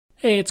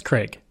Hey, it's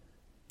Craig.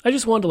 I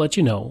just wanted to let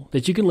you know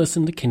that you can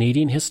listen to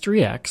Canadian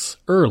History X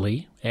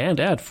early and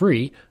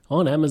ad-free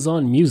on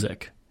Amazon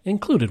Music,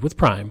 included with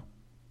Prime.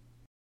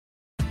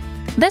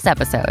 This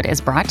episode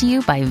is brought to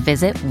you by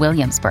Visit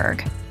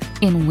Williamsburg.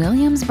 In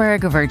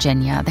Williamsburg,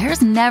 Virginia,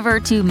 there's never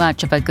too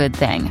much of a good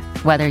thing.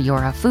 Whether you're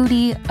a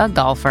foodie, a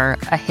golfer,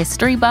 a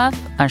history buff,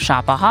 a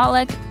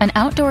shopaholic, an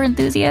outdoor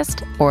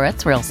enthusiast, or a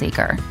thrill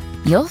seeker,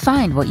 you'll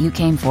find what you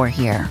came for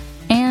here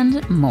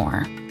and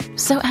more.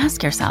 So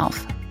ask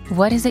yourself,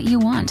 what is it you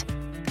want?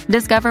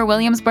 Discover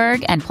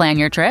Williamsburg and plan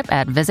your trip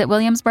at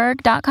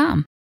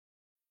visitwilliamsburg.com.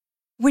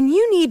 When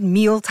you need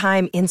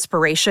mealtime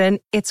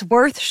inspiration, it's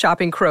worth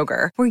shopping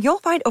Kroger, where you'll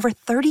find over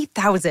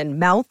 30,000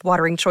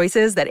 mouth-watering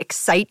choices that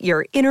excite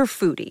your inner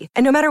foodie.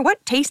 And no matter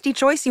what tasty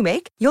choice you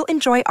make, you'll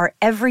enjoy our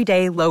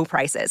everyday low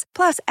prices,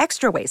 plus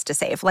extra ways to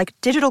save, like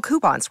digital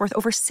coupons worth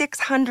over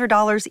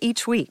 $600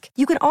 each week.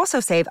 You can also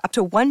save up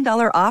to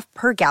 $1 off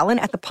per gallon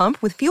at the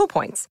pump with fuel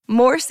points.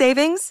 More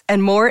savings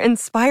and more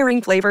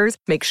inspiring flavors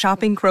make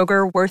shopping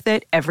Kroger worth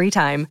it every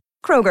time.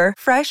 Kroger,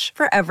 fresh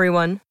for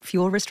everyone.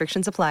 Fuel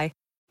restrictions apply.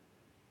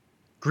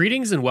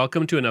 Greetings and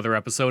welcome to another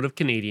episode of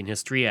Canadian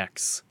History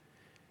X.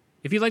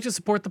 If you'd like to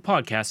support the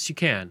podcast, you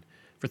can.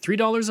 For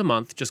 $3 a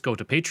month, just go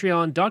to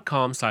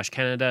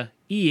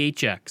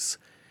patreon.com/CanadaEHX.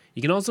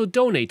 You can also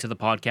donate to the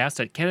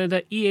podcast at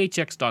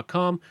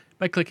CanadaEHX.com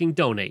by clicking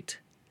Donate.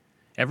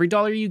 Every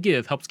dollar you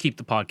give helps keep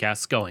the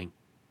podcasts going.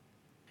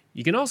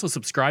 You can also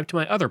subscribe to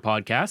my other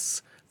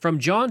podcasts, From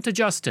John to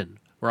Justin,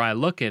 where I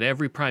look at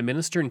every Prime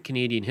Minister in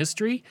Canadian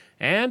history,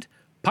 and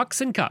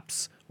Pucks and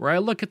Cups, where I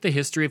look at the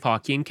history of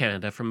hockey in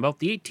Canada from about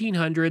the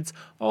 1800s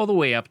all the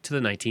way up to the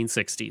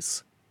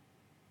 1960s.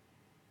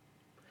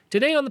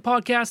 Today on the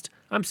podcast,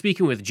 I'm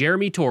speaking with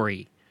Jeremy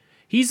Torrey.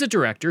 He's a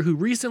director who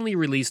recently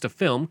released a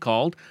film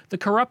called The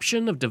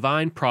Corruption of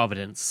Divine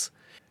Providence.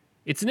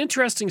 It's an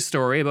interesting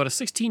story about a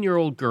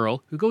 16-year-old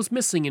girl who goes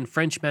missing in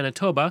French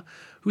Manitoba,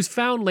 who's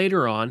found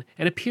later on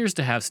and appears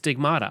to have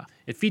stigmata.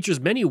 It features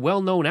many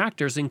well-known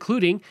actors,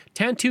 including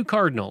Tantoo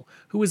Cardinal,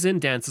 who was in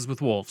Dances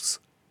with Wolves.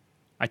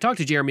 I talked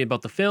to Jeremy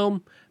about the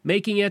film,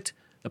 making it,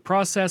 the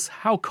process,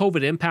 how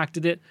COVID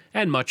impacted it,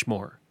 and much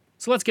more.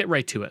 So let's get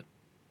right to it.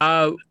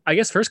 I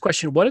guess first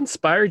question, what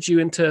inspired you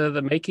into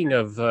the making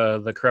of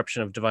The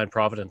Corruption of Divine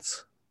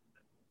Providence?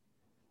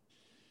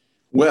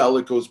 Well,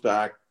 it goes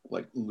back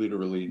like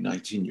literally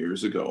 19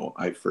 years ago.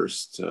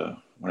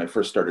 When I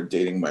first started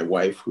dating my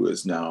wife, who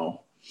is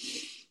now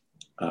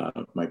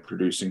my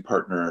producing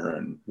partner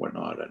and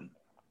whatnot. And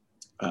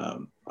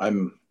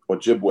I'm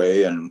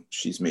Ojibwe and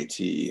she's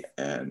Métis,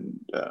 and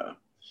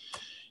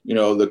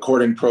the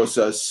courting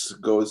process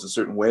goes a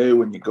certain way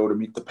when you go to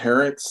meet the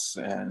parents,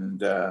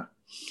 and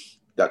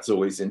that's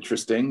always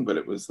interesting. But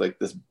it was like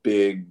this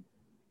big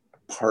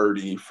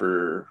party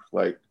for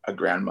like a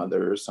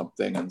grandmother or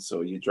something, and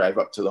so you drive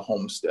up to the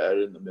homestead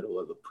in the middle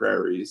of the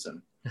prairies,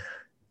 and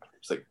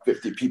there's like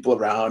 50 people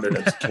around, and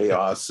it's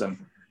chaos. And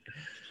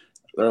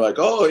they're like,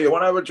 "Oh, you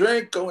want to have a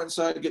drink? Go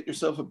inside, get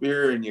yourself a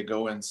beer." And you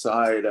go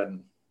inside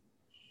and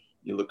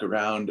you look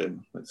around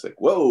and it's like,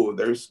 whoa,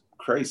 there's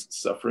Christ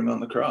suffering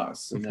on the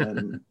cross. And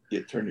then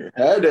you turn your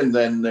head and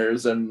then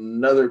there's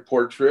another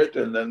portrait,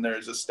 and then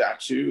there's a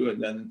statue,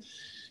 and then,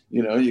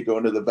 you go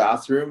into the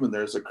bathroom and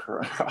there's a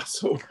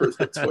cross over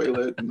the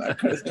toilet and that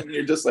kind of thing.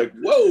 You're just like,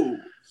 whoa,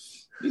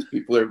 these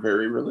people are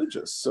very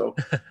religious. So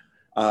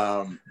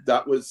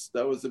that was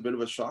a bit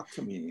of a shock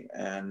to me.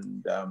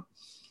 And,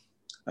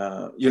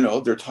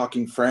 they're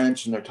talking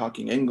French and they're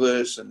talking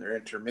English and they're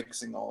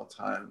intermixing all the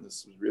time.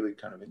 This was really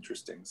kind of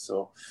interesting.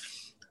 So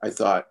I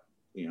thought,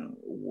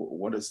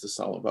 what is this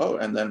all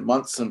about? And then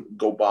months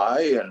go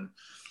by and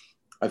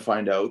I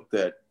find out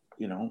that,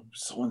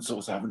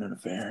 so-and-so's having an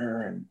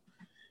affair, and,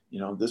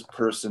 this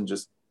person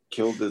just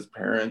killed his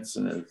parents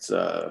and his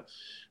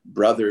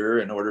brother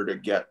in order to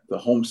get the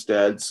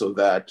homestead so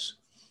that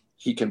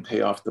he can pay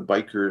off the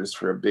bikers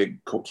for a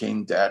big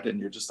cocaine debt. And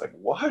you're just like,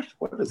 what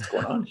is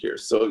going on here?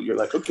 So you're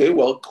like, okay,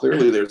 well,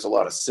 clearly there's a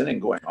lot of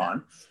sinning going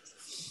on.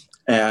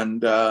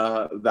 And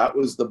that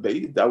was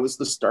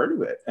the start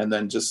of it. And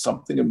then just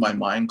something in my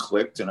mind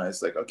clicked, and I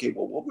was like, okay,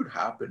 well, what would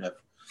happen if,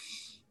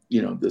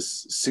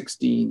 this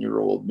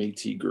 16-year-old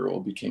Métis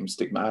girl became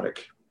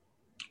stigmatic?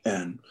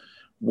 And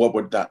what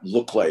would that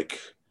look like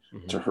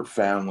to her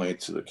family,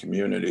 to the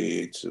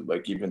community, to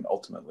like even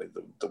ultimately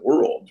the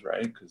world,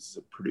 right? Because it's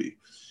a pretty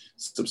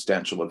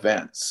substantial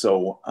event.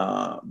 So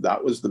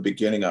that was the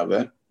beginning of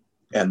it.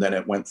 And then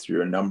it went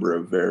through a number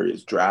of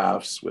various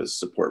drafts with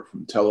support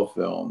from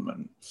Telefilm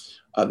and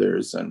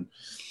others. And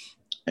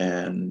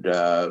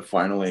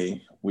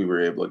finally, we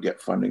were able to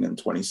get funding in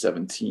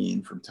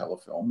 2017 from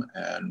Telefilm,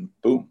 and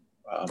boom,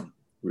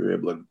 we were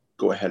able to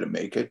go ahead and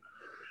make it.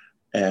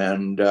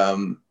 And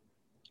I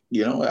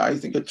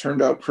think it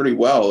turned out pretty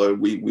well.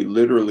 We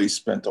literally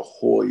spent a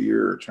whole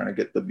year trying to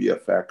get the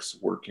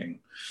VFX working,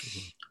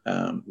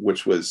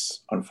 which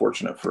was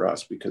unfortunate for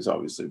us because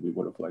obviously we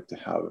would have liked to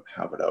have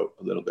it out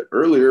a little bit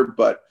earlier.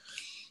 But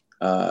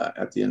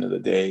at the end of the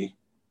day,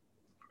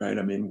 right?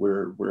 I mean,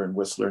 we're in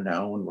Whistler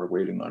now, and we're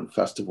waiting on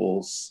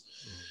festivals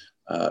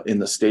in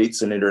the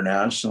States and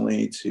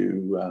internationally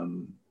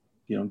to,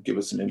 give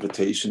us an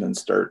invitation and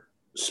start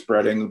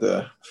spreading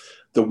the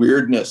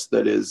weirdness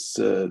that is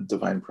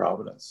Divine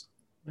Providence.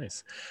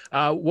 Nice.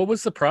 What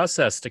was the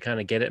process to kind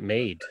of get it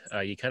made?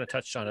 You kind of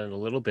touched on it a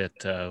little bit,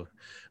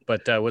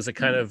 but was it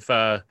kind of,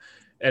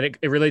 and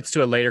it relates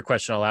to a later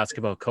question I'll ask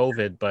about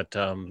COVID, but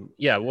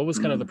what was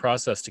kind of the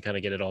process to kind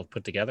of get it all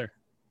put together?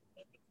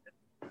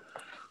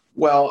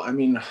 Well, I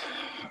mean,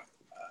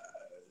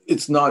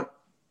 it's not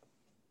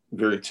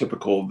very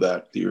typical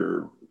that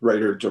your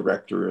writer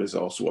director is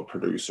also a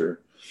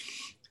producer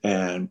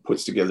and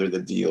puts together the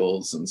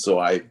deals. And so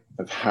I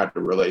have had a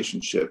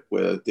relationship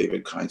with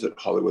David Kynes at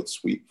Hollywood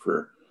Suite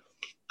for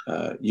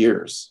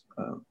years.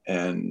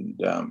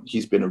 And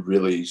he's been a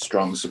really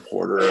strong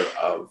supporter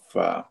of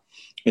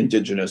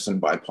Indigenous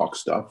and BIPOC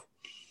stuff.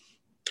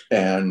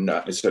 And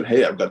I said,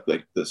 hey, I've got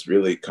like this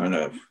really kind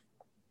of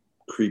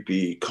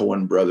creepy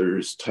Coen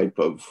Brothers type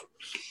of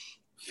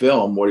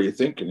film. What do you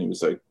think? And he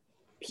was like,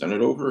 send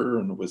it over.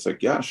 And it was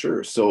like, yeah,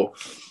 sure. So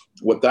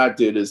what that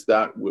did is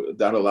that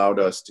allowed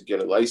us to get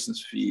a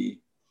license fee,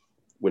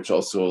 which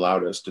also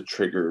allowed us to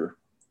trigger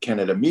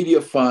Canada Media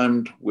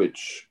Fund,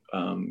 which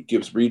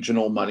gives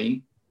regional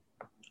money.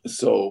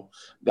 So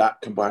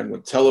that combined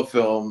with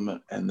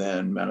Telefilm and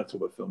then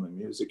Manitoba Film and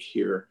Music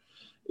here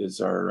is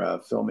our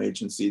film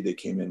agency. They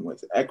came in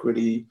with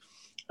equity.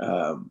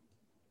 APTN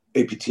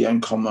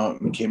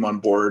came on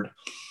board.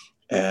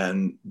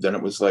 And then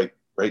it was like,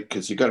 right,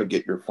 because you got to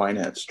get your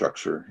finance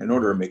structure. In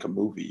order to make a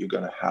movie, you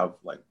got to have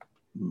like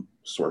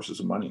sources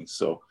of money.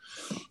 So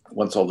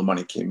once all the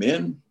money came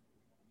in,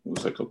 it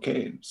was like,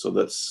 okay, so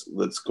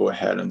let's go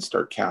ahead and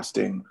start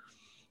casting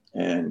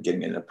and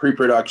getting into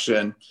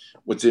pre-production.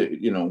 What's it,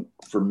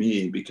 for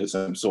me, because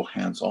I'm so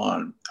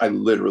hands-on, I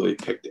literally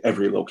picked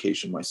every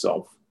location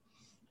myself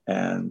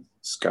and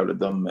scouted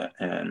them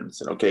and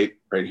said, okay,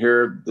 right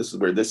here, this is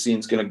where this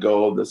scene's going to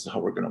go. This is how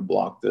we're going to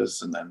block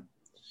this. And then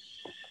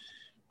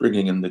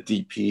bringing in the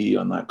DP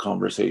on that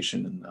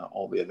conversation and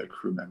all the other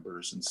crew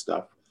members and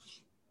stuff.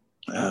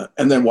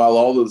 And then while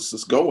all this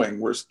is going,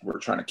 we're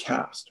trying to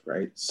cast,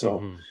 right?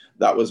 So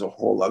that was a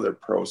whole other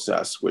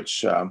process,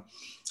 which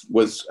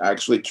was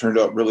actually turned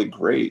out really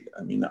great.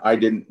 I mean, I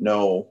didn't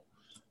know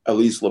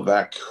Elise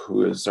Levesque,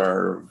 who is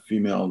our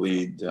female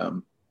lead.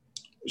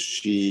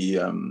 She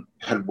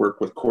had worked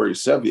with Corey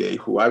Sevier,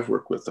 who I've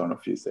worked with on a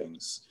few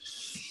things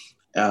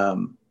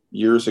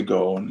years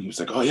ago. And he was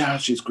like, oh yeah,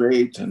 she's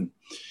great. And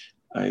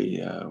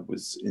I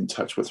was in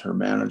touch with her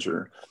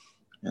manager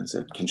and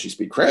said, can she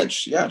speak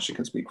French? Yeah, she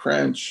can speak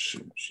French.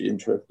 She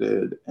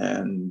interested.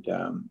 And,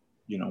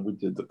 we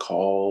did the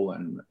call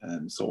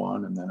and so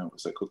on. And then I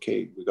was like,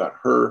 okay, we got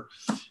her.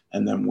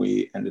 And then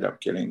we ended up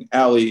getting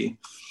Ali.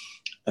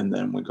 And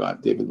then we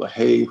got David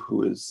LaHaye,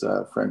 who is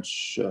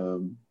French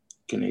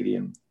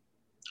Canadian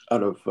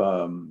out of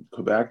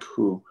Quebec,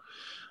 who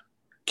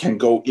can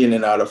go in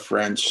and out of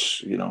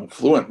French,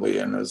 fluently,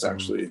 and is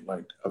actually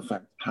like a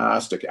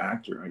fantastic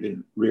actor. I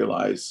didn't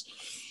realize,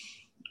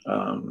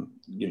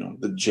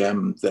 the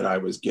gem that I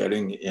was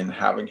getting in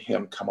having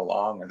him come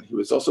along. And he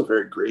was also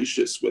very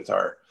gracious with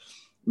our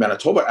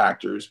Manitoba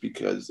actors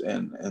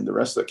and the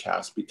rest of the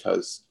cast,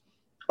 because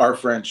our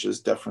French is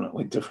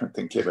definitely different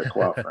than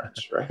Quebecois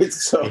French, right?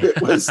 So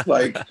it was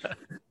like,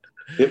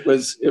 it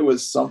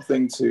was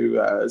something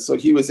to, so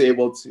he was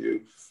able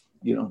to,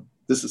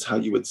 this is how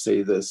you would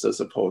say this, as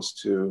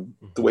opposed to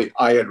the way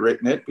I had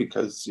written it,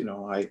 because,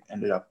 I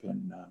ended up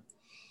in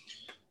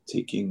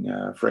taking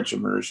French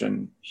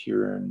immersion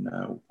here in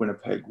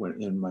Winnipeg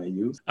in my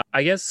youth.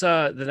 I guess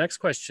the next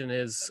question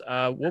is,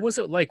 what was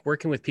it like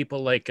working with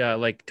people like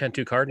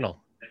Tentu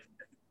Cardinal?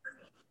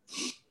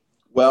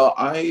 Well,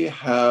 I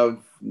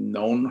have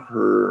known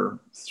her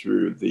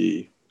through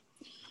the,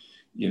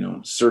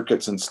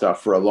 circuits and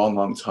stuff for a long,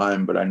 long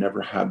time, but I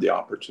never had the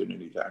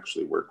opportunity to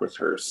actually work with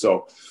her.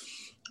 So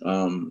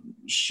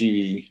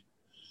she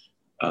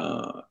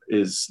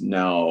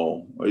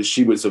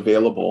she was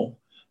available.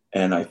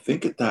 And I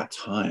think at that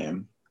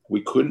time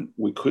we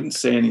couldn't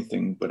say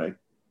anything, but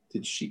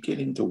did she get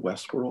into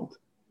Westworld?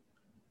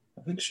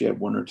 I think she had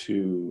one or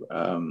two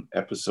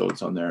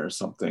episodes on there or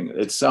something.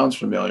 It sounds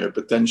familiar,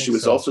 but then she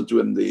was also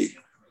doing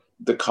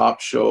the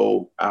cop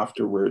show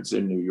afterwards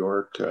in New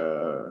York,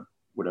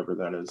 whatever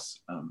that is,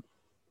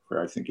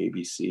 for I think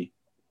ABC.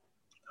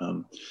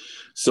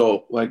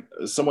 So like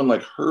someone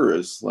like her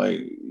is like,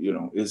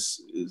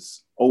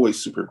 is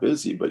always super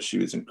busy, but she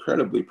was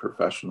incredibly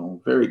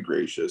professional, very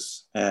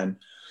gracious. And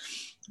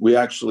we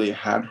actually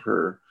had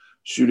her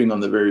shooting on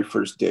the very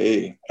first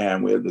day,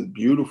 and we had this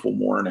beautiful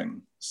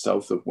morning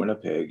south of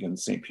Winnipeg in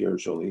St.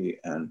 Pierre-Jolie.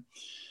 And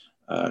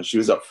she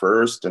was up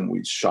first, and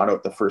we shot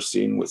out the first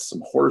scene with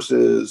some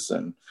horses.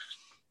 And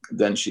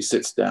then she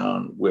sits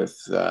down with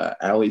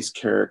Ali's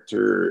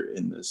character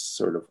in this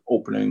sort of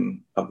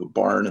opening of a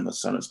barn, and the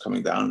sun is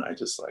coming down.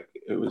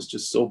 It was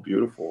just so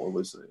beautiful.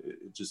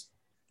 It just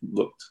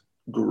looked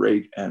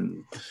great.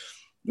 And,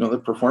 the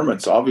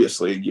performance,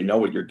 obviously,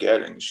 what you're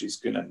getting, she's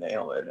going to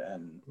nail it.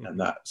 And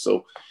that,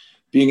 so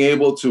being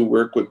able to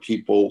work with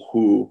people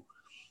who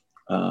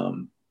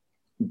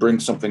bring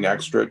something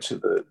extra to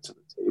the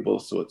table,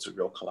 so it's a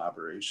real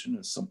collaboration,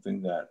 is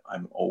something that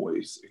I'm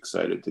always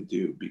excited to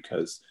do,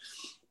 because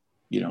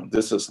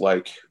this is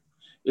like,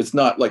 it's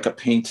not like a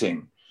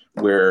painting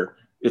where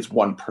it's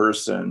one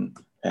person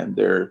and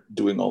they're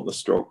doing all the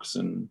strokes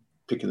and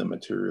picking the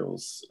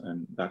materials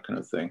and that kind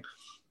of thing.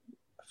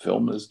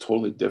 Film is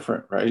totally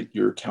different, right?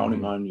 You're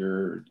counting on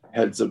your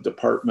heads of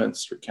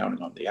departments, you're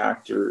counting on the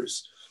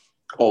actors,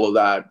 all of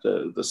that,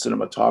 the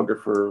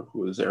cinematographer,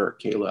 who is Eric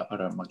Kayla out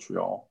of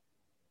Montreal,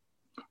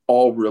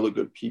 all really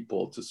good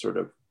people to sort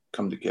of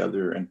come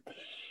together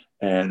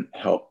and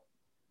help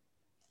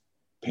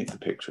paint the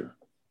picture.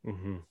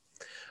 Mm-hmm.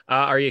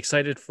 Are you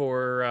excited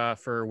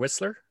for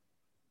Whistler?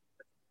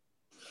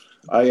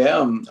 I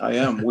am.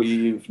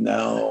 We've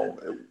now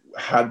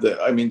had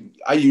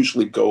I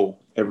usually go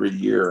every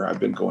year. I've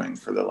been going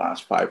for the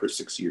last 5 or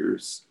 6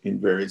 years in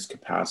various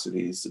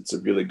capacities. It's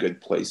a really good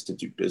place to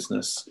do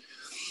business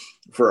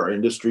for our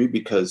industry,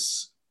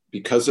 because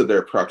of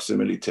their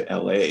proximity to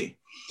LA,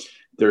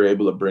 they're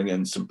able to bring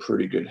in some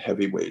pretty good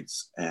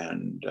heavyweights,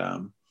 and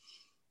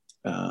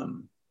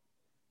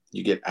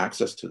you get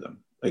access to them.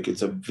 Like,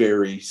 it's a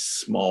very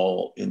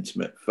small,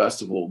 intimate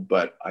festival,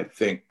 but I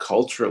think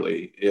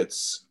culturally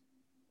it's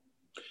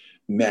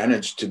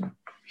managed to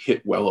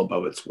hit well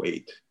above its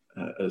weight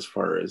as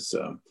far as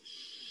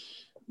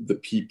the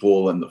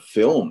people and the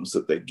films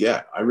that they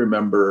get. I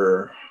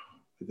remember,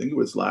 I think it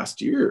was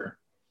last year,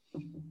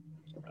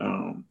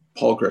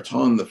 Paul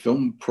Graton, the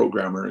film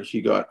programmer,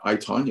 he got I,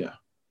 Tonya,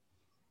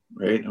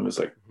 right? And I was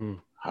like,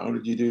 how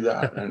did you do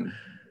that? And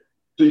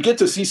so you get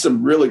to see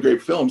some really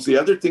great films. The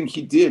other thing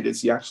he did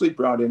is he actually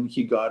brought in,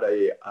 he got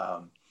a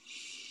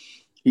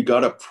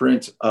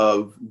print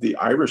of The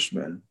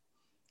Irishman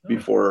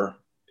before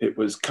it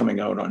was coming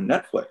out on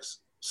Netflix.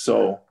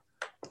 So,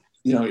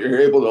 you're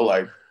able to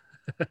like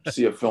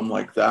see a film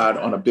like that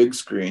on a big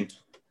screen.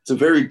 It's a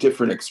very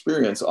different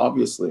experience,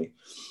 obviously,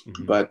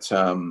 but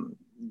the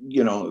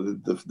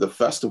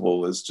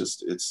festival is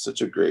just, it's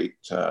such a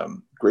great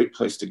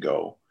place to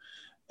go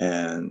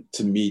and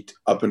to meet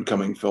up and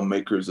coming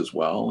filmmakers as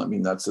well. I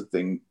mean, that's the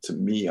thing to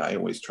me, I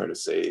always try to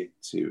say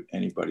to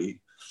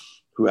anybody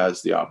who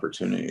has the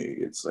opportunity.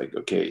 It's like,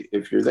 okay,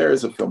 if you're there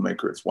as a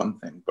filmmaker, it's one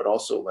thing, but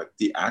also like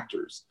the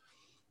actors,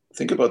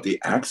 think about the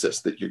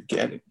access that you're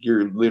getting.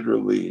 You're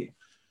literally,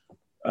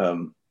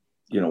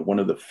 one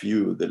of the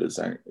few that is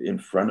in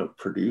front of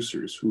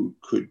producers who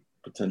could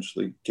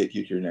potentially get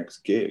you to your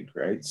next gig,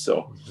 right?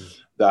 So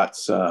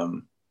that's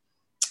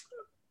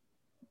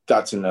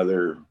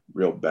another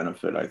real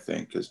benefit, I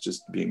think, is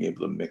just being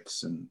able to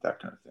mix and that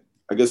kind of thing.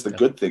 I guess the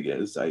good thing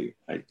is I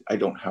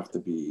don't have to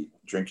be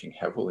drinking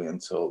heavily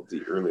until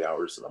the early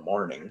hours of the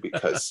morning,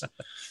 because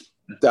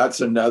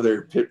that's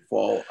another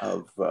pitfall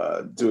of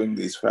doing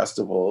these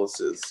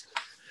festivals, is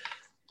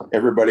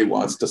everybody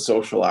wants to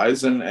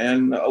socialize,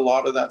 and a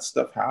lot of that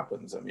stuff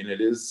happens. I mean,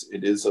 it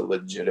is a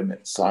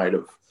legitimate side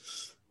of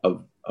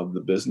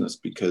the business,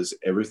 because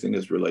everything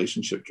is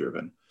relationship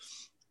driven,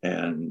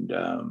 and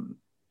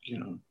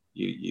you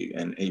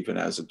and even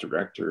as a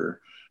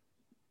director,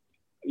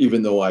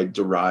 even though I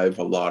derive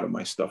a lot of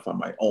my stuff on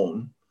my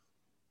own,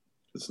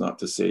 it's not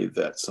to say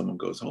that someone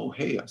goes, oh,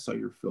 hey, I saw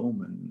your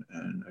film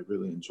and I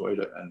really enjoyed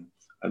it, and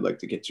I'd like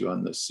to get you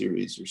on this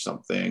series or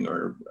something,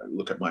 or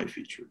look at my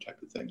feature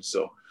type of thing.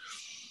 So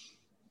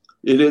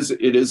it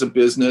is a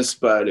business,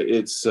 but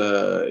it's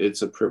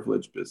a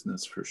privileged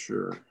business for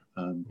sure,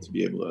 to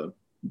be able to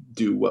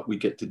do what we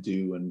get to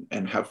do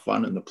and have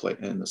fun in the play.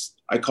 And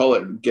I call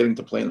it getting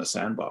to play in the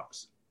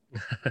sandbox.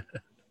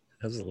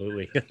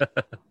 Absolutely.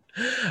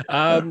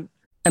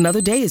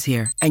 Another day is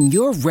here and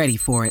you're ready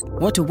for it.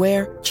 What to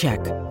wear? Check.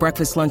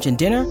 Breakfast, lunch, and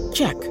dinner?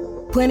 Check.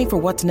 Planning for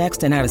what's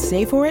next and how to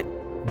save for it?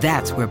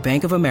 That's where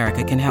Bank of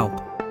America can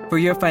help. For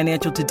your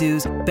financial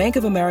to-dos, Bank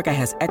of America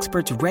has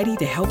experts ready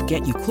to help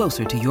get you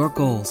closer to your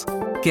goals.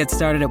 Get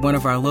started at one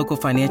of our local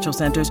financial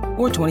centers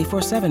or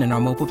 24/7 in our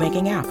mobile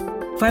banking app.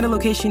 Find a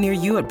location near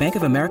you at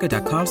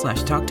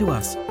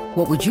bankofamerica.com/talktous.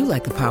 What would you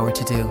like the power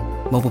to do?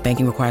 Mobile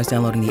banking requires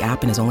downloading the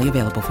app and is only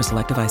available for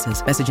select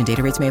devices. Message and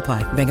data rates may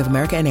apply. Bank of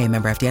America NA,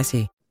 member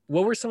FDIC.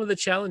 What were some of the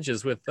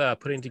challenges with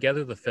putting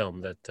together the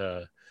film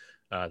that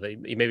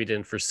you maybe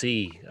didn't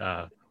foresee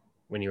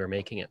when you were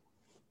making it?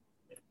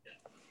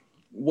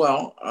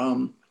 Well,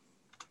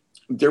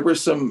 there were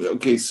some,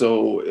 okay,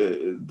 so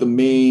the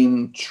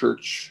main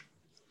church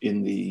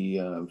in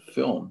the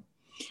film,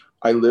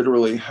 I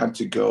literally had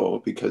to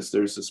go because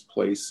there's this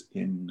place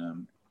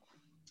in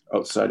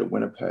outside of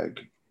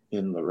Winnipeg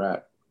in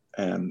Lorette,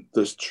 and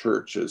this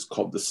church is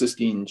called the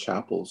Sistine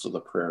Chapels of the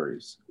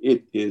Prairies.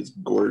 It is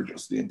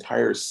gorgeous. The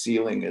entire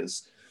ceiling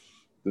is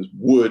this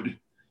wood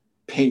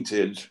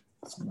painted.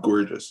 It's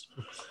gorgeous.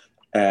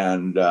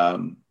 And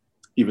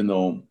even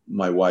though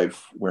my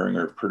wife, wearing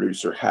her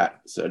producer hat,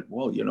 said,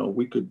 well, you know,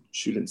 we could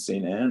shoot in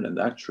St. Anne and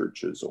that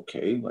church is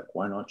okay. Like,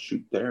 why not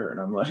shoot there?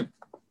 And I'm like,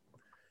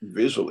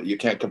 visually, you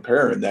can't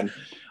compare. And then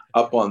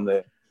up on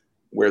the,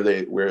 where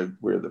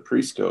the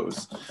priest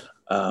goes,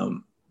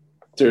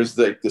 there's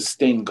like the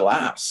stained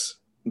glass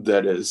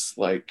that is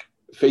like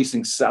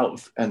facing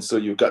south. And so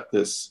you've got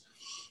this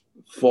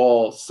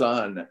fall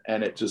sun,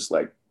 and it just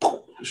like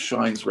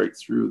shines right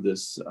through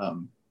this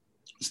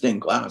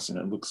stained glass, and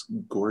it looks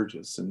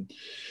gorgeous. And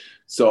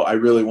so I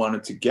really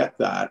wanted to get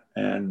that.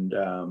 And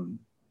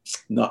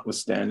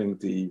notwithstanding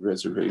the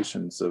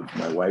reservations of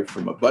my wife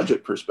from a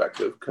budget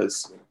perspective,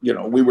 because, you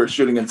know, we were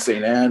shooting in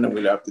St. Anne and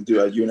we'd have to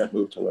do a unit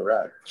move to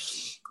Lorette.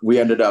 We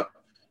ended up,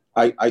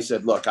 I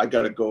said, look, I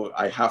got to go.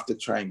 I have to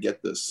try and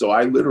get this. So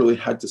I literally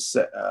had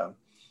to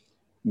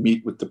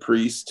meet with the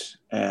priest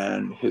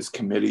and his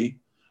committee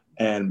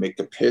and make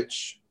a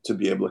pitch to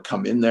be able to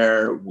come in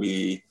there.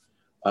 We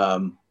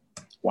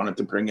wanted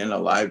to bring in a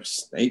live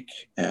snake,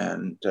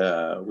 and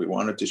we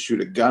wanted to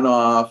shoot a gun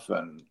off,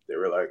 and they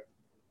were like,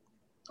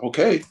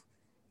 okay,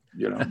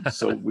 you know.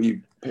 So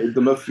we paid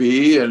them a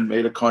fee and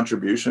made a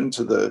contribution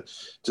to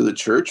the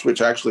church,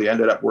 which actually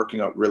ended up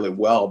working out really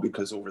well,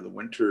 because over the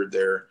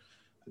winter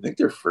I think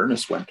their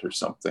furnace went or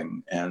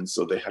something, and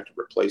so they had to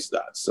replace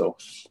that. So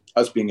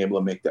us being able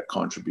to make that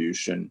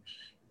contribution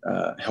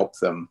helped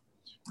them,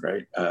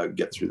 right,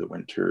 get through the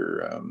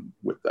winter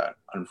with that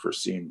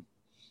unforeseen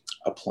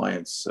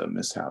appliance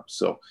mishap.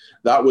 So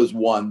that was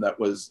one that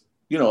was,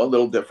 you know, a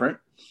little different.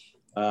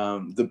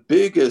 The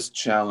biggest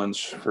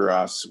challenge for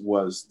us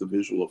was the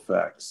visual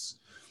effects.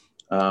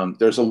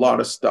 There's a lot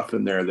of stuff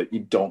in there that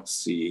you don't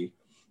see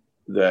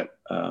that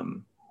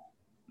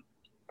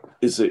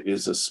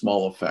is a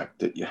small effect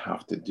that you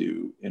have to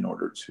do in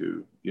order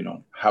to, you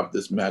know, have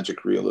this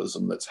magic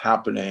realism that's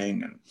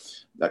happening and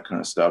that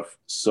kind of stuff.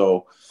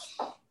 So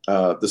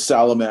the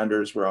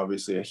salamanders were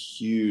obviously a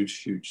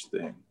huge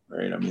thing,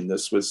 right? I mean,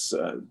 this was,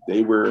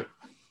 they were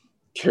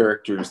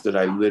characters that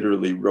I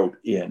literally wrote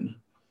in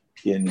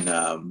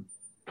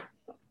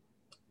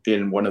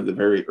one of the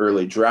very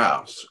early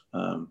drafts.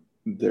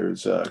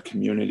 There's a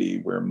community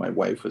where my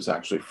wife was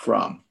actually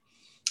from.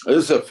 This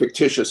is a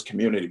fictitious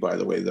community, by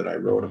the way, that I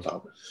wrote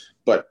about.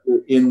 But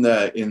in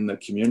the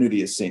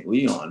community of St.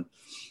 Leon,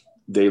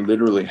 they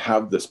literally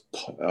have this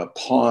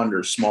pond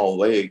or small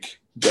lake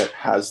that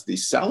has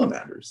these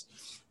salamanders,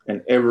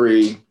 and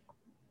every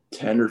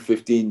 10 or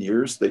 15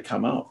 years they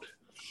come out,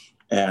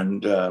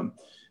 and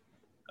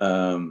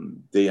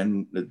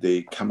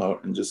they come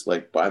out and just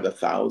like by the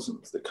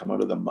thousands, they come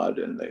out of the mud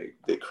and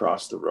they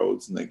cross the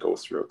roads and they go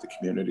throughout the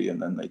community, and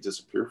then they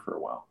disappear for a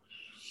while.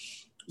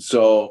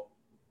 So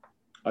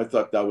I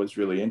thought that was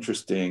really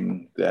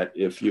interesting, that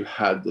if you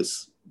had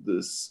this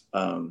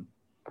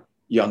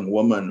young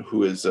woman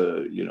who is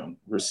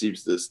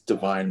receives this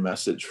divine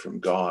message from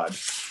God,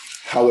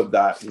 how would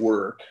that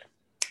work?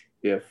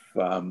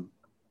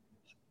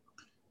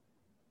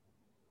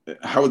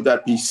 How would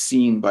that be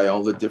seen by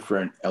all the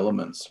different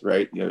elements,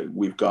 right? You know,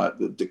 we've got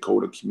the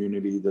Dakota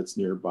community that's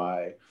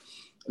nearby.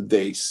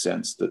 They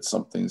sense that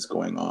something's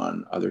going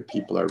on. Other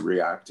people are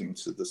reacting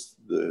to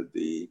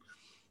the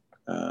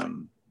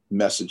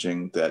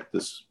messaging that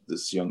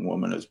this young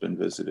woman has been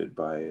visited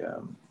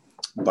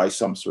by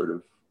some sort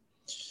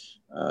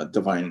of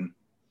divine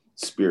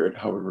spirit,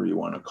 however you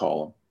want to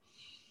call them.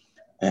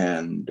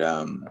 And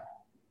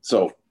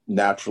so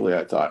naturally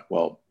I thought,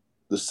 well,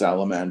 the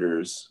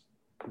salamanders,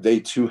 they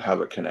too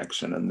have a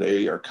connection, and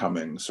they are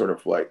coming sort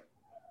of like,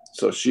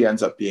 so she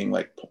ends up being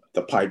like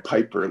the Pied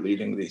Piper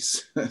leading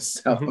these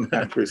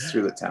salamanders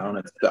through the town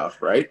and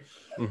stuff, right?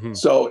 Mm-hmm.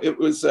 So it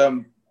was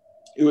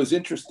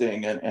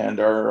interesting, and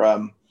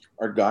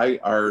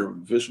our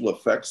visual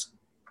effects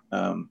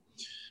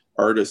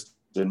artist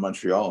in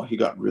Montreal, he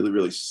got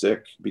really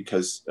sick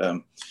because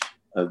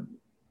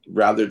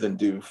rather than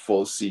do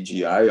full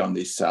CGI on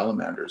these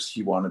salamanders,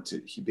 he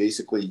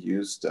basically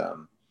used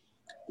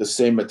the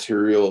same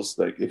materials,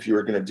 like if you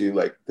were going to do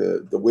like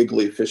the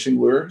wiggly fishing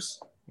lures.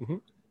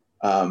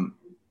 Mm-hmm.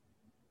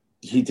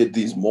 He did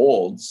these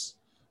molds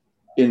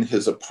in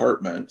his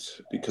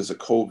apartment because of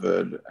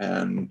COVID,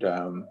 and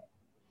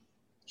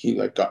he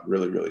like got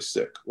really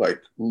sick,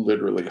 like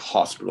literally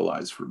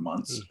hospitalized for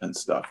months and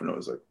stuff. And it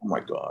was like, oh my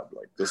God,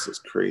 like this is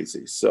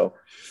crazy. So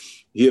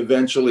he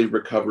eventually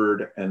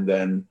recovered, and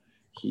then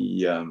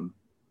he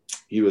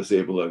was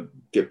able to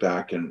get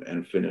back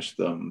and finish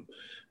them.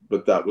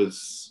 But that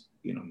was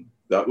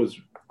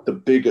the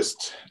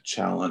biggest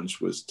challenge,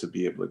 was to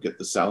be able to get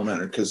the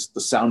salamander, because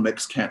the sound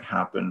mix can't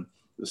happen,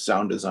 the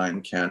sound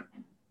design can't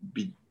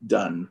be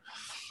done,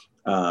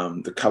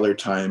 the color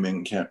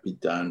timing can't be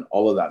done,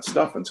 all of that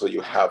stuff until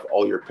you have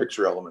all your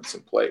picture elements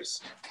in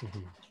place.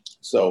 Mm-hmm.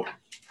 So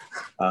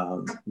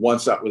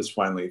once that was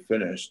finally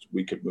finished,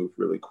 we could move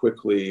really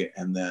quickly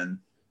and then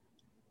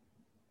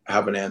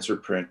have an answer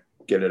print,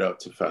 get it out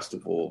to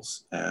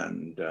festivals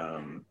and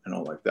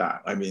all like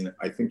that. I mean,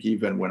 I think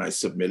even when I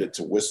submitted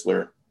to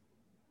Whistler,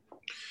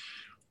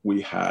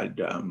 we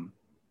had,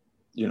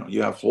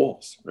 you have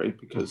holes, right?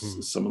 Because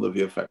mm-hmm. some of the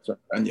VFX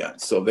aren't done yet.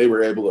 So they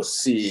were able to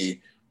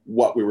see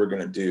what we were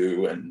going to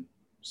do and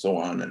so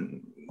on.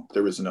 And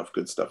there was enough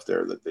good stuff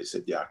there that they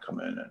said, yeah, come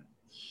in, and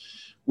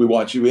we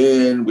want you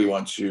in. We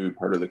want you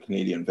part of the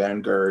Canadian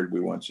Vanguard. We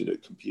want you to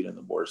compete in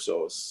the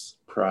Borsos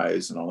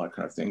Prize and all that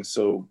kind of thing.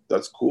 So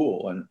that's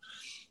cool. And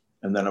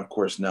And then of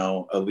course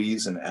now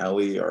Elise and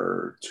Ali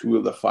are 2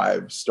 of the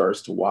 5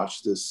 stars to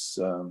watch this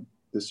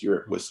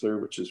year at Whistler,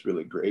 which is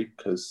really great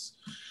because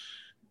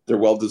they're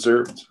well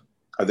deserved.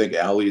 I think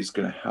Ali is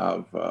going to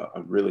have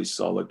a really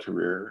solid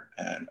career,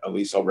 and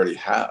Elise already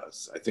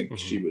has. I think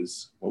she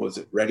was, what was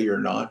it, Ready or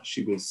Not?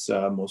 She was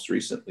most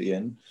recently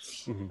in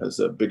as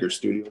a bigger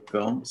studio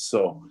film.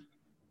 So,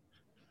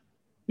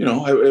 you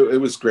know, it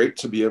was great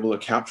to be able to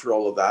capture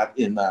all of that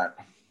in that,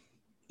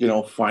 you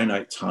know,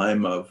 finite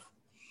time of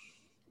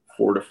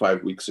 4 to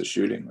 5 weeks of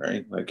shooting,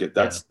 right? Like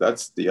that's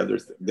the other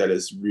thing that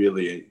is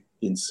really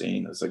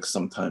insane. Is like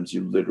sometimes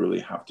you literally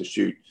have to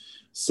shoot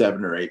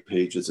 7 or 8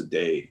 pages a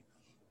day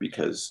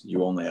because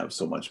you only have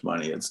so much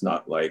money. It's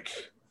not like,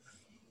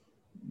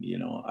 you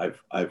know,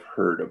 I've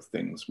heard of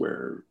things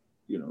where,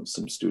 you know,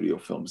 some studio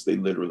films, they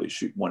literally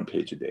shoot 1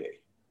 page a day,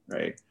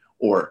 right?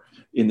 Or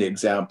in the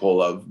example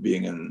of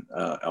being in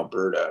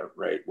Alberta,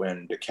 right,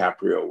 when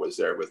DiCaprio was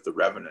there with The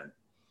Revenant,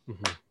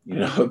 you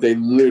know, they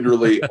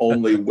literally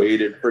only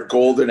waited for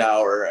golden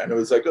hour, and it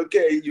was like,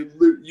 okay,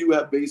 you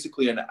have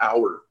basically an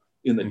hour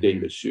in the day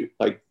to shoot.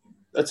 Like,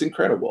 that's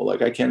incredible.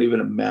 Like, I can't even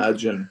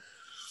imagine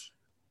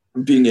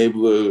being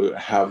able to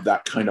have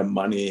that kind of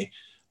money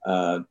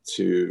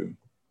to,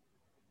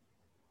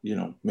 you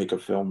know, make a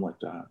film like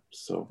that.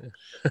 So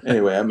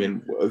anyway, I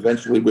mean,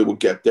 eventually we will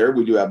get there.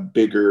 We do have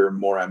bigger,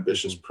 more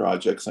ambitious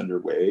projects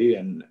underway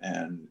and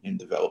in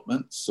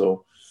development.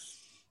 So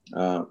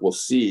we'll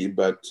see.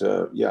 But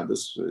yeah,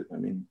 this, I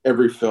mean,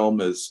 every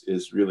film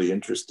is really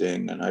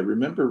interesting. And I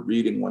remember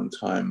reading one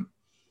time,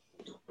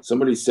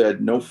 somebody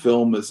said, no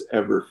film is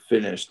ever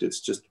finished. It's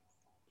just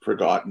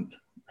forgotten,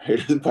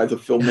 right, by the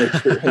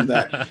filmmaker. And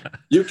that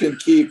you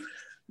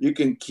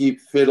can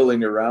keep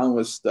fiddling around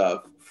with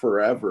stuff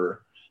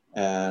forever.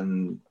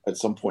 And at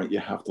some point you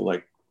have to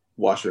like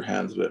wash your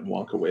hands of it and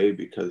walk away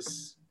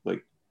because,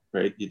 like,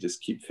 right, you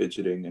just keep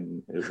fidgeting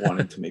and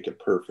wanting to make it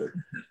perfect.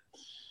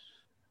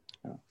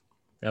 Yeah.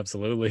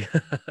 Absolutely.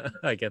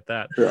 I get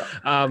that. Yeah.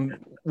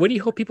 What do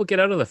you hope people get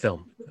out of the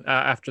film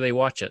after they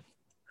watch it?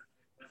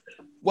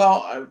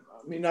 Well, I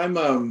mean, I'm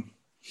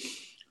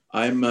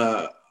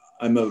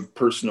a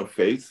person of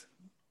faith.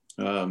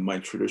 My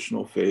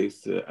traditional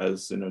faith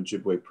as an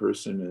Ojibwe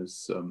person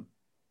is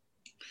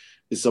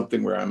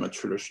something where I'm a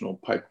traditional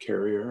pipe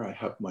carrier. I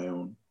have my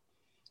own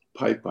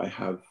pipe. I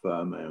have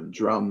my own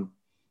drum.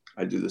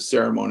 I do the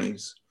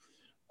ceremonies.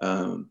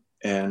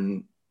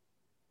 And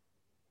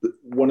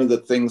one of the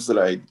things that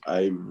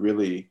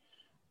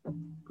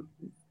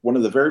one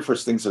of the very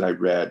first things that I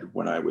read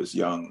when I was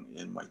young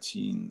in my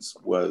teens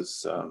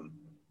was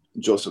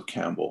Joseph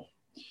Campbell.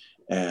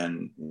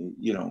 And,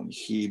 you know,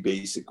 he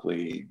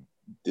basically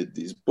did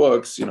these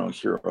books, you know,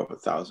 Hero of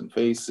 1,000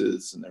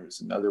 Faces. And there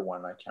was another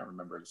one, I can't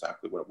remember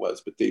exactly what it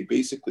was, but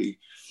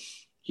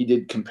he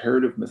did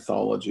comparative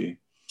mythology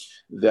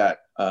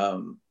that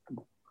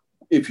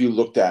if you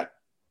looked at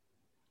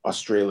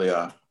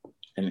Australia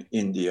and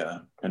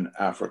India and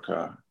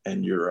Africa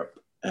and Europe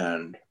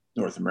and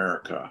North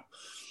America,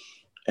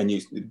 and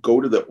you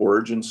go to the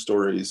origin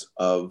stories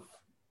of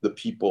the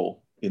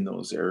people in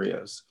those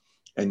areas,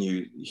 and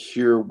you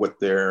hear what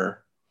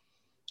their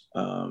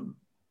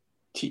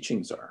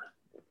teachings are.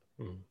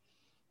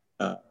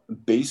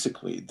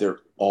 Basically, they're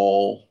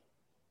all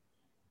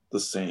the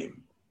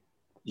same.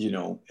 You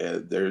know,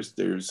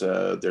 there's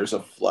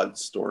a flood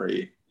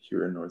story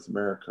here in North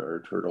America,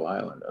 or Turtle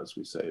Island, as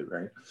we say,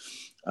 right?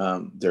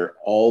 There are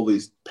all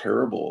these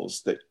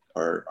parables that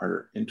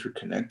are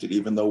interconnected,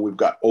 even though we've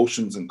got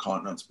oceans and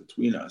continents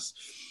between us.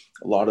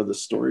 A lot of the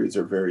stories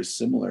are very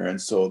similar, and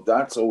so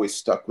that's always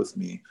stuck with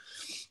me.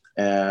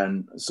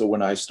 And so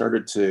when I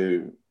started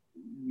to,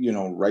 you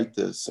know, write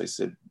this, I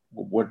said,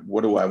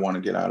 what do I want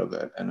to get out of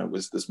it? And it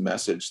was this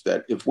message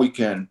that if we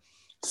can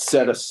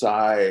set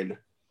aside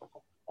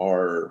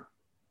our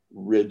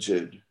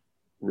rigid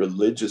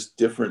religious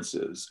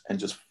differences and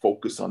just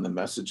focus on the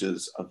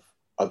messages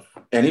of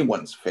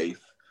anyone's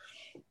faith,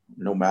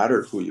 no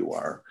matter who you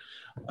are,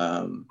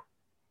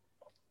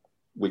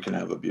 we can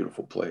have a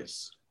beautiful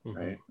place,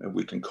 right? And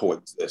we can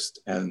coexist,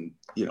 and,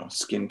 you know,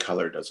 skin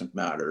color doesn't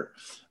matter.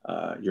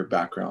 Your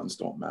backgrounds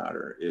don't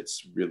matter.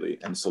 It's really,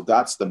 and so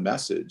that's the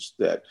message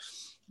that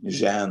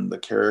Jeanne, the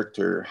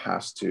character,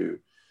 has to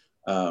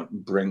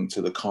bring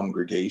to the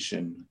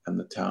congregation and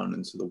the town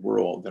and to the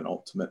world. And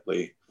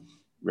ultimately,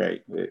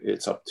 right,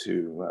 it's up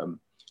to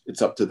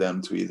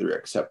them to either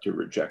accept or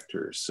reject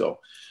her. So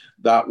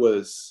that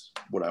was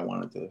what I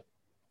wanted to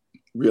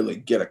really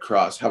get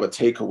across, have a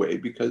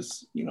takeaway,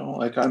 because, you know,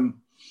 like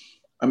I'm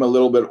a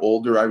little bit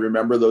older. I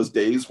remember those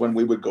days when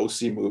we would go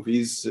see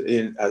movies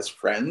as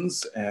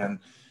friends, and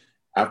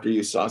after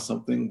you saw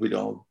something, we'd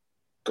all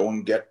go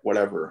and get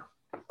whatever,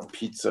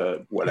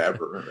 pizza,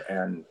 whatever,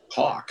 and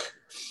talk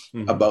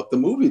about the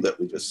movie that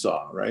we just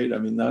saw, right? I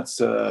mean, that's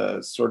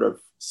sort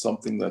of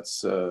something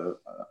that's a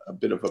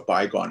bit of a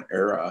bygone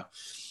era,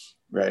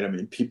 right? I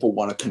mean, people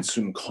want to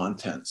consume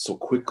content so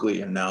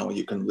quickly, and now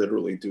you can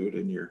literally do it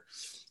in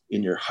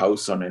your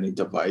house on any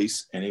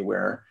device,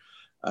 anywhere.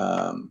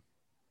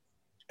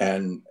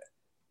 And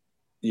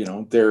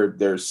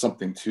there's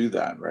something to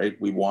that, right?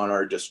 We want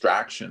our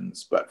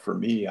distractions, but for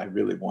me, I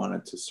really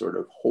wanted to sort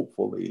of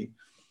hopefully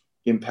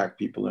impact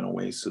people in a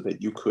way so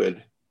that you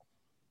could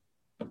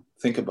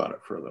think about it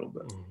for a little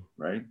bit,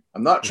 right?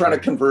 I'm not trying to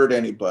convert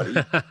anybody.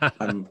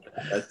 I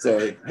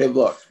say, hey,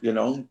 look,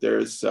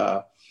 there's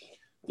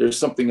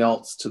something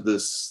else to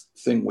this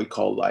thing we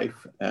call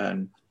life,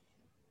 and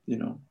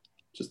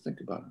just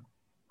think about it.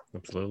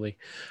 Absolutely.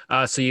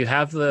 So you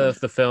have the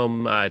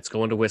film, it's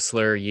going to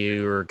Whistler.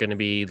 You're going to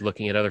be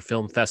looking at other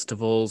film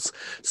festivals.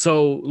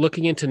 So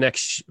looking into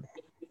next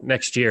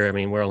year, I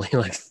mean, we're only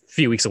like a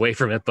few weeks away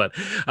from it, but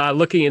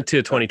looking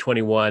into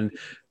 2021,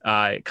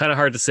 kind of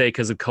hard to say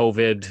because of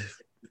COVID,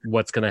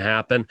 what's going to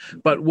happen.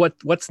 But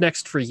what's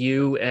next for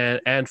you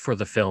and for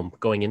the film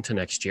going into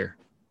next year?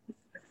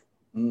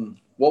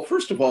 Well,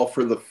 first of all,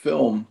 for the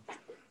film,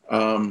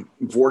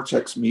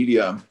 Vortex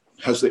Media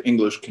has the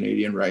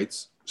English-Canadian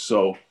rights.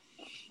 So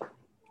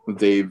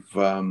they've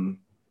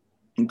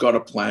got a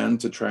plan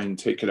to try and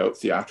take it out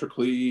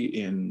theatrically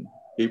in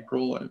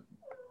April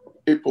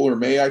or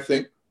May, I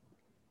think,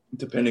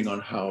 depending on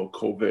how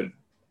COVID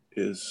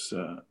is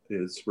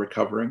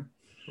recovering.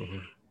 Mm-hmm.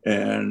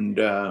 And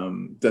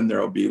then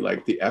there'll be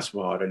like the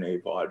SVOD and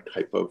AVOD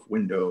type of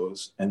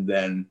windows. And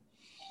then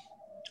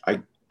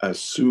I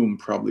assume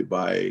probably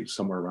by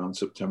somewhere around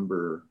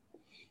September,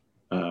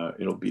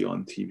 it'll be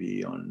on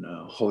TV on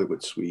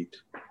Hollywood Suite,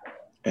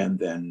 and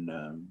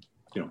then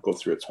go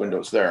through its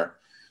windows there.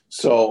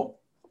 So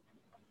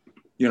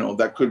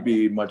that could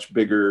be much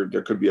bigger.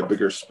 There could be a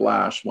bigger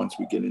splash once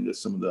we get into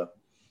some of the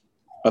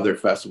other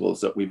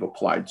festivals that we've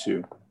applied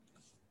to.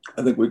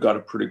 I think we've got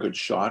a pretty good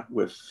shot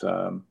with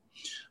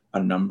a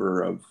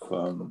number of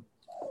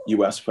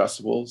US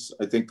festivals.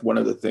 I think one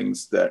of the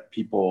things that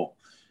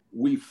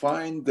we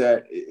find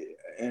that,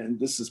 and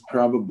this is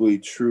probably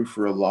true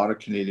for a lot of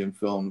Canadian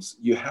films,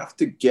 you have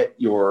to get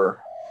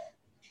your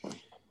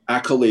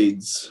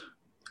accolades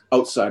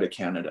outside of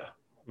Canada.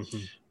 Mm-hmm.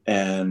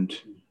 And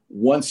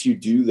once you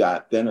do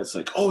that, then it's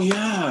like,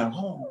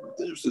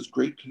 there's this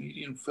great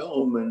Canadian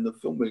film and the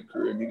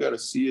filmmaker, and you got to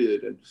see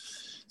it. And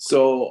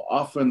so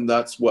often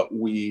that's what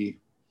we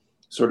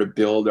sort of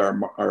build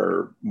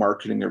our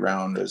marketing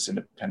around as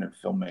independent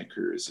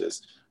filmmakers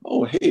is,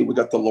 oh, hey, we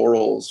got the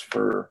laurels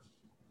for,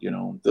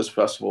 this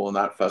festival and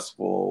that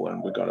festival,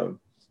 and we got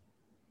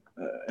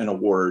an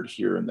award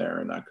here and there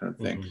and that kind of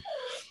thing. Mm-hmm.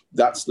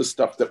 That's the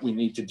stuff that we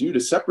need to do to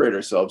separate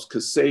ourselves.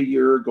 Because say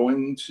you're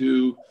going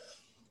to,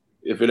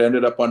 if it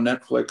ended up on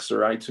Netflix or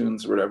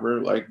iTunes or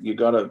whatever, like you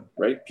gotta,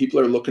 right? People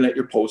are looking at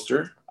your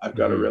poster. I've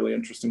got a really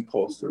interesting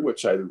poster,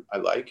 which I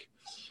like.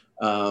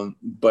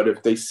 But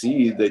if they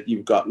see that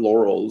you've got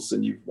laurels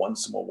and you've won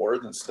some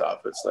awards and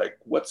stuff, it's like,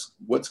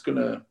 what's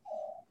gonna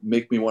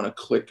make me want to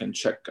click and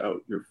check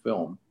out your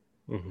film?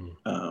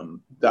 Mm-hmm.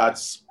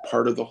 That's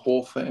part of the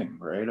whole thing,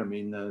 right? I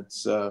mean,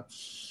 that's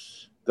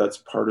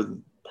part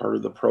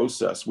of the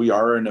process. We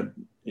are in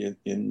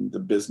the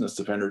business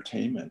of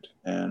entertainment,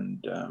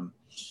 and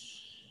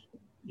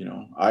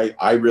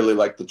I really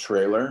like the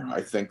trailer.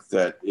 I think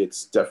that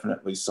it's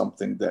definitely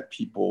something that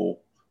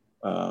people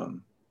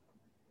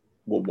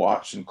will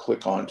watch and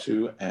click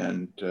onto,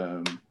 and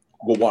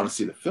will want to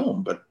see the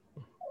film. But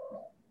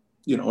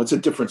it's a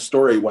different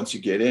story once you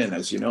get in,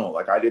 as you know.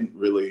 Like I didn't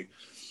really.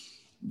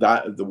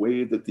 The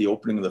way that the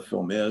opening of the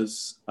film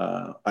is,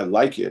 I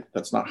like it.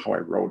 That's not how I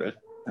wrote it,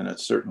 and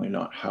it's certainly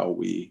not how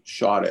we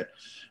shot it.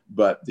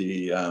 But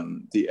the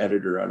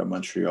editor out of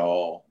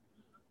Montreal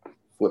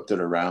flipped it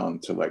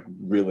around to like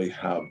really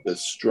have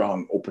this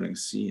strong opening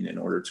scene in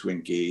order to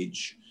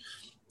engage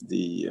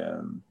the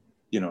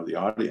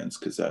audience.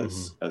 Because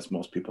as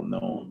most people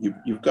know,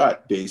 you've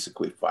got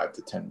basically 5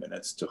 to 10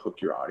 minutes to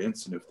hook your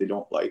audience, and if they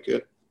don't like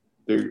it,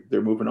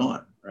 they're moving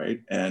on,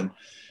 right? And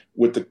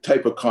with the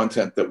type of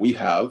content that we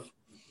have,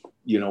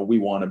 we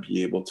want to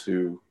be able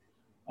to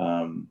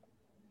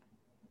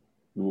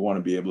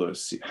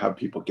have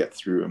people get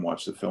through and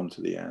watch the film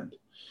to the end.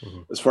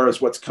 Mm-hmm. As far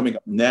as what's coming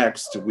up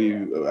next,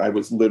 I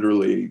was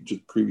literally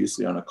just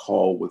previously on a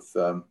call with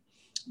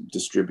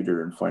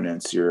distributor and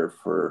financier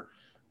for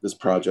this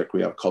project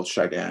we have called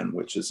Shaidan,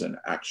 which is an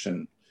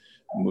action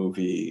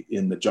movie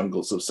in the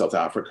jungles of South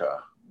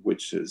Africa,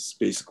 which has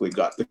basically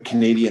got the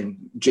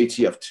Canadian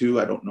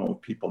JTF2. I don't know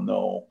if people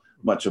know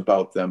much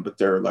about them, but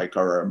they're like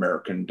our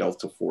American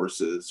Delta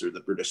Forces or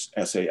the British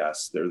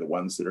SAS. They're the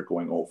ones that are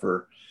going all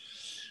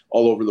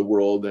over the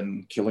world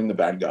and killing the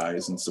bad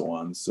guys and so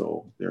on.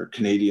 So they're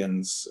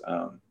Canadians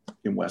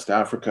in West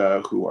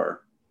Africa who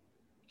are,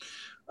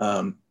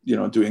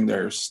 doing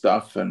their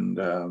stuff. And,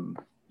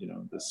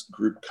 this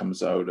group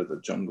comes out of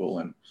the jungle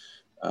and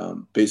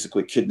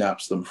basically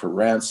kidnaps them for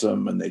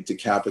ransom, and they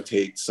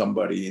decapitate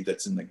somebody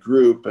that's in the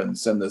group and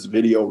send this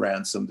video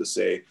ransom to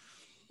say,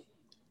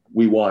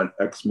 we want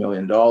X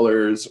million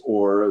dollars,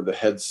 or the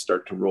heads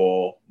start to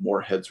roll, more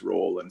heads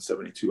roll in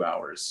 72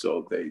 hours.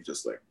 So they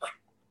just like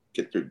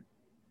get their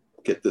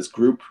get this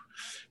group.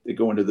 They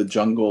go into the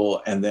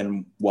jungle, and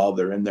then while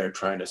they're in there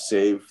trying to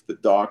save the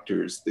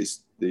doctors,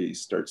 they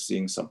start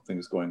seeing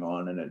something's going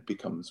on, and it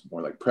becomes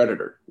more like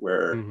Predator,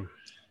 where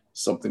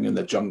something in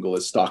the jungle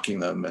is stalking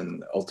them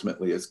and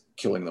ultimately is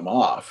killing them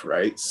off,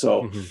 right?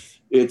 So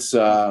it's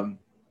got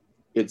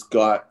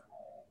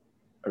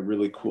a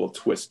really cool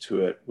twist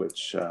to it,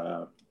 which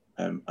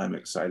I'm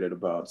excited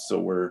about. So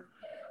we're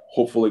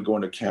hopefully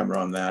going to camera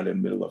on that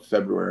in middle of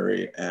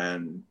February,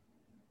 and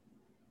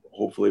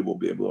hopefully we'll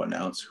be able to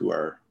announce who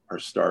our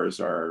stars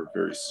are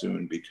very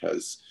soon,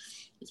 because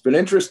it's been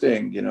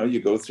interesting. You know, you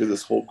go through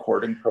this whole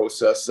courting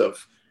process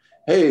of,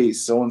 hey,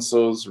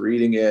 so-and-so's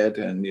reading it,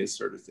 and you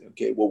sort of think,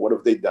 okay, well, what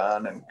have they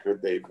done, and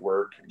could they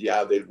work?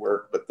 Yeah, they'd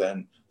work, but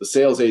then the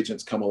sales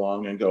agents come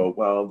along and go,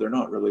 well, they're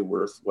not really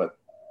worth what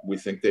we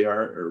think they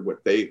are, or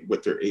what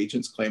their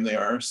agents claim they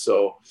are,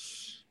 so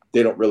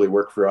they don't really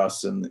work for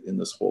us in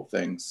this whole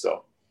thing.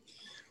 So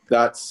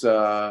that's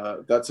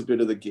a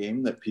bit of the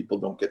game that people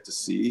don't get to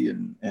see,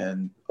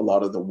 and a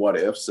lot of the what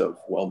ifs of,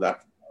 well,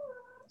 that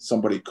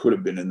somebody could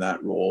have been in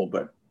that role,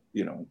 but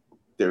you know,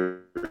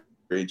 their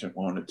agent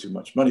wanted too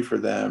much money for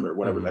them, or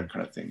whatever, that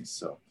kind of thing.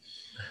 So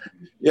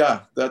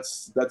yeah,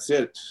 that's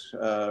it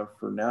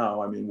for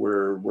now. I mean,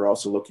 we're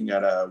also looking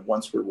at a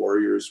Once Were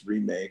Warriors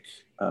remake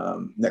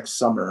next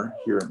summer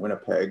here in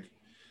Winnipeg.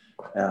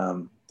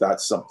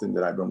 That's something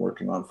that I've been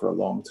working on for a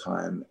long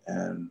time,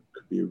 and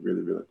could be a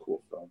really, really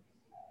cool film.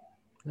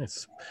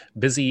 Nice.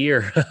 Busy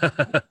year.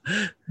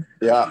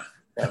 Yeah,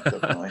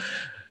 definitely.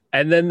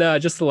 And then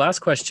just the last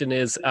question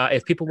is,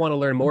 if people want to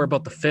learn more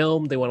about the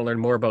film, they want to learn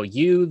more about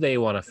you, they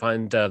want to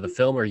find the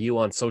film or you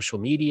on social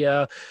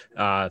media,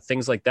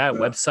 things like that,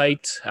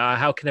 website,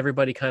 how can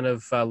everybody kind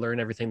of learn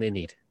everything they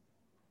need?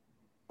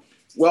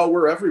 Well,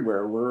 we're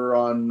everywhere. We're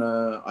on,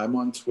 I'm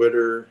on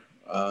Twitter.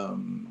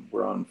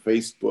 We're on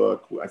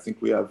Facebook. I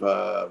think we have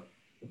a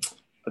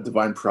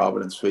Divine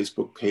Providence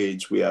Facebook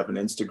page. We have an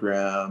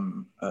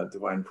Instagram,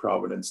 Divine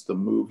Providence, the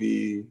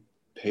movie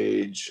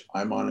page.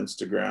 I'm on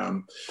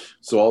Instagram.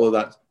 So all of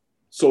that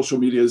social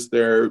media is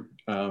there.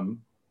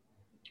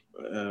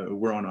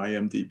 We're on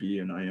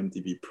IMDb and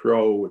IMDb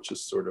Pro, which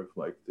is sort of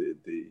like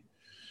the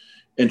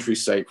entry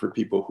site for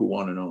people who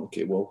want to know,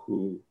 okay, well,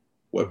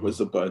 what was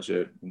the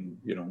budget, and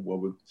you know,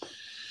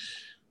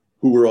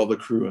 who were all the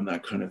crew and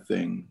that kind of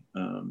thing.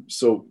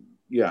 So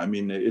yeah, I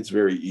mean, it's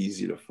very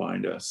easy to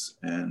find us,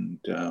 and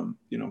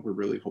you know, we're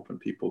really hoping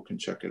people can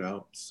check it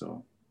out.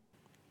 So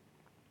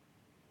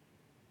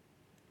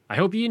I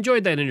hope you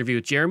enjoyed that interview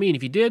with Jeremy, and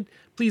if you did,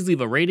 please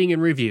leave a rating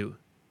and review.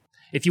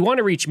 If you want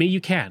to reach me,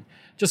 you can.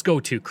 Just go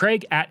to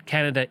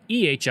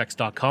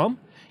craig@canadaehx.com.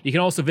 You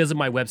can also visit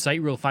my website,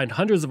 where you'll find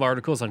hundreds of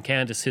articles on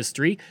Canada's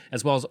history,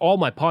 as well as all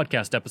my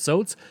podcast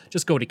episodes.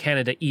 Just go to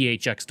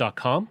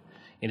canadaehx.com.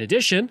 In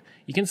addition,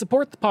 you can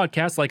support the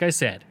podcast, like I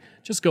said.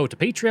 Just go to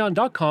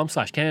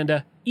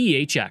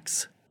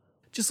patreon.com/CanadaEHX.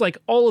 Just like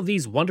all of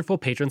these wonderful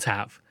patrons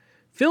have.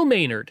 Phil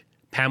Maynard,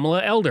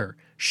 Pamela Elder,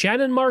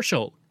 Shannon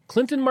Marshall,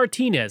 Clinton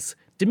Martinez,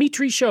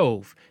 Dimitri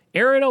Chauve,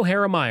 Aaron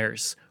O'Hara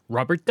Myers,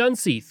 Robert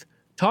Dunseith,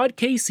 Todd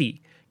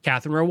Casey,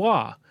 Catherine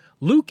Roy,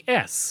 Luke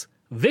S.,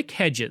 Vic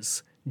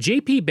Hedges,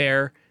 JP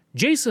Bear,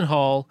 Jason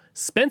Hall,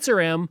 Spencer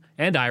M.,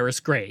 and Iris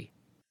Gray.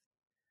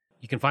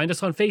 You can find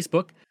us on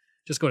Facebook.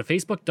 Just go to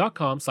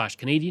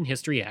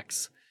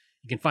facebook.com/CanadianHistoryX.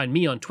 You can find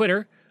me on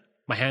Twitter.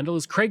 My handle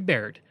is Craig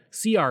Baird,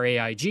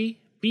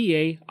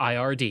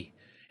 CraigBaird.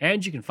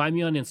 And you can find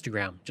me on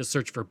Instagram. Just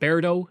search for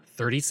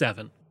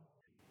Bairdo37.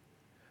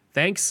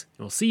 Thanks, and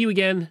we'll see you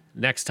again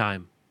next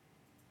time.